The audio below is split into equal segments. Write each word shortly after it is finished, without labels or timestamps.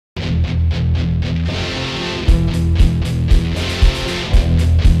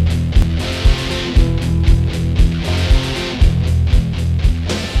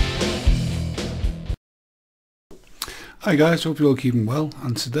Hi guys, hope you're all keeping well,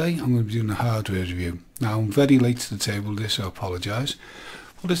 and today I'm going to be doing a hardware review. Now I'm very late to the table with this, so I apologise,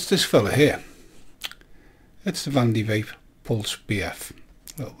 but it's this fella here. It's the VANDY VAPE Pulse BF.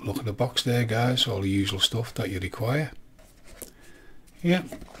 Look at the box there guys, all the usual stuff that you require. Yeah.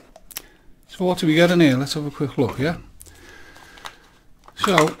 So what do we get in here? Let's have a quick look, yeah?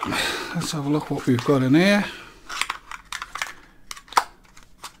 So, let's have a look what we've got in here.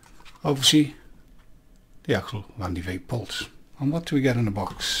 Obviously, the actual VANDY VAPE Pulse. And what do we get in the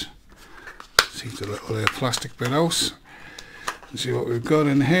box? Let's take the little plastic bit out and see what we've got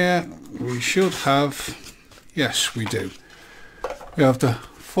in here. We should have, yes we do. We have the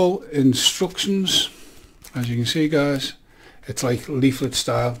full instructions. As you can see guys, it's like leaflet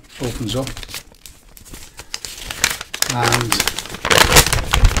style, opens up. And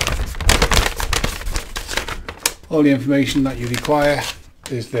all the information that you require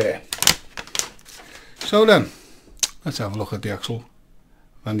is there. So then, let's have a look at the actual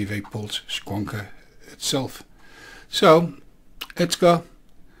VANDY VAPE Pulse Squonker itself. So, it's got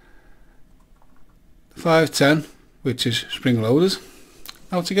 510, which is spring loaded.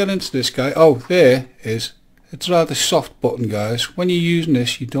 Now to get into this guy, it's a rather soft button guys. When you're using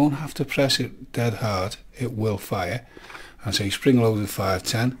this, you don't have to press it dead hard, it will fire. I say spring loaded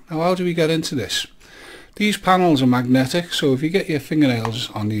 510. Now how do we get into this? These panels are magnetic, so if you get your fingernails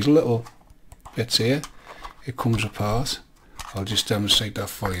on these little bits here, it comes apart. I'll just demonstrate that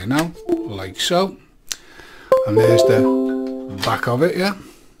for you now, like so. And there's the back of it, yeah.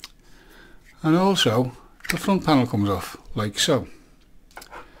 And also the front panel comes off, like so.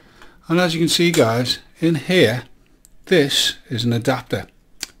 And as you can see guys, in here, this is an adapter.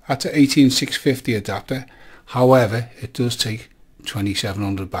 That's an 18650 adapter. However, it does take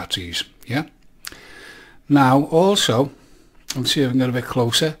 2700 batteries, yeah. Now also, let's see if I can get a bit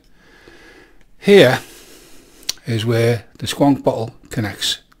closer. Here is where the squonk bottle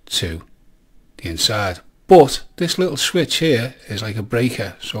connects to the inside, but this little switch here is like a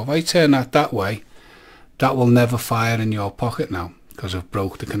breaker, so if I turn that way, that will never fire in your pocket now because I've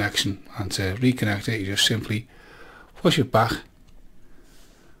broke the connection. And to reconnect it, you just simply push it back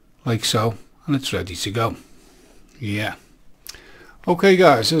like so and it's ready to go. Yeah. Okay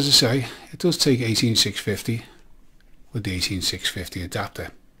guys, as I say, it does take 18650 with the 18650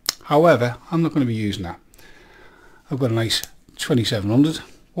 adapter. However, I'm not going to be using that. I've got a nice 2700.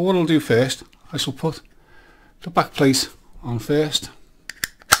 But what I'll do first, I shall put the back plate on first,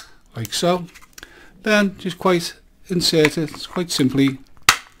 like so. Then just quite insert it, quite simply,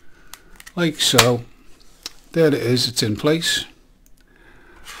 like so. There it is, it's in place.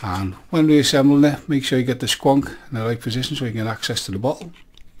 And when reassembling it, make sure you get the squonk in the right position so you can get access to the bottle.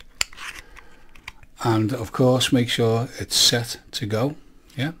 And of course, make sure it's set to go,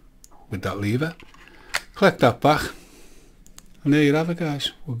 yeah, with that lever. Click that back. And there you have it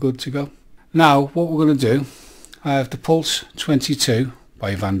guys, we're good to go. Now what we're going to do, I have the Pulse 22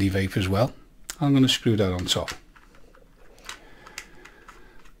 by VANDY VAPE as well. I'm going to screw that on top.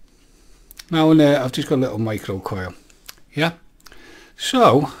 Now in there I've just got a little micro coil, yeah.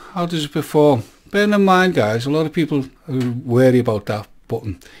 So how does it perform? Bear in mind guys, a lot of people are wary about that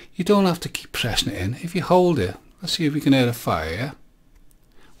button. You don't have to keep pressing it in. If you hold it, let's see if we can hear a fire, yeah?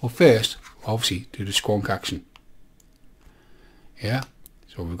 Well first, obviously do the squonk action. Yeah,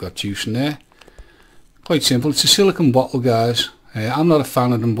 so we've got juice in there. Quite simple. It's a silicone bottle guys. I'm not a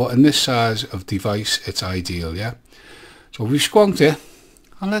fan of them, but in this size of device it's ideal, yeah. So we've squonked it,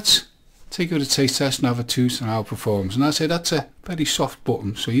 and let's take it with a taste test and have a toot and how it performs. And I say that's a very soft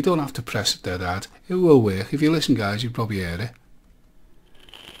button, so you don't have to press it dead hard. It will work. If you listen guys, you'll probably hear it.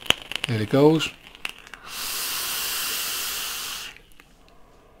 There it goes.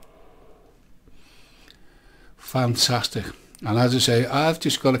 Fantastic. And as I say, I've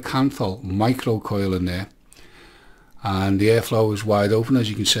just got a Canthal micro coil in there, and the airflow is wide open as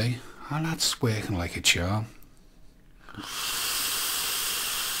you can see, and that's working like a charm.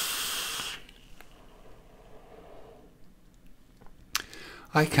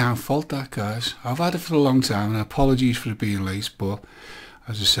 I can't fault that guys. I've had it for a long time, and apologies for it being late, but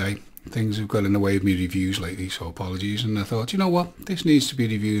as I say, things have got in the way of me reviews lately, so apologies. And I thought, you know what, this needs to be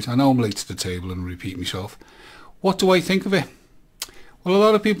reviewed. I know I'm late to the table and repeat myself. What do I think of it? Well, a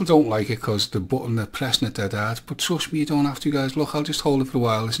lot of people don't like it because the button, they're pressing it dead hard, but trust me, you don't have to guys. Look, I'll just hold it for a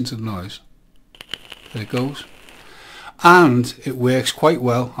while, listen to the noise. There it goes. And it works quite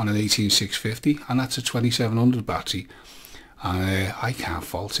well on an 18650, and that's a 2700 battery, and I can't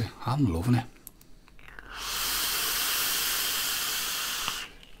fault it. I'm loving it.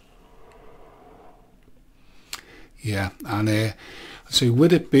 Yeah, and So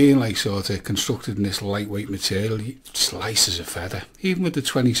with it being like sort of constructed in this lightweight material, it's light as a feather. Even with the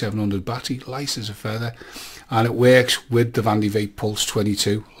 2700 battery, light as a feather. And it works with the VANDY VAPE Pulse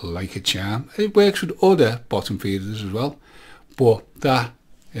 22 like a charm. It works with other bottom feeders as well, but that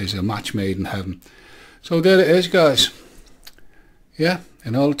is a match made in heaven. So there it is, guys. Yeah,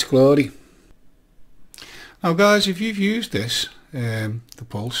 in all its glory. Now guys, if you've used this, the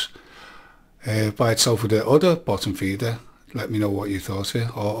Pulse, by itself with the other bottom feeder, let me know what you thought of it.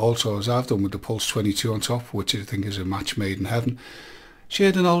 Or also, as I've done with the Pulse 22 on top, which I think is a match made in heaven.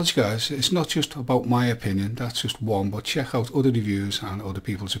 Share the knowledge, guys. It's not just about my opinion, that's just one, but check out other reviews and other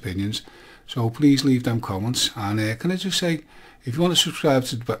people's opinions. So please leave them comments. And can I just say, if you want to subscribe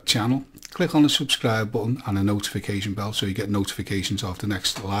to the channel, click on the subscribe button and a notification bell so you get notifications of the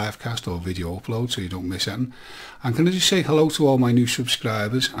next live cast or video upload so you don't miss anything. And can I just say hello to all my new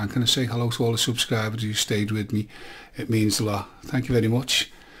subscribers, and can I say hello to all the subscribers who stayed with me. It means a lot. Thank you very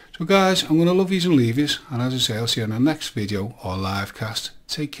much. So guys, I'm going to love yous and leave yous, and as I say, I'll see you in the next video or live cast.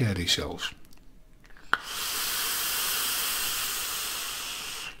 Take care of yourselves.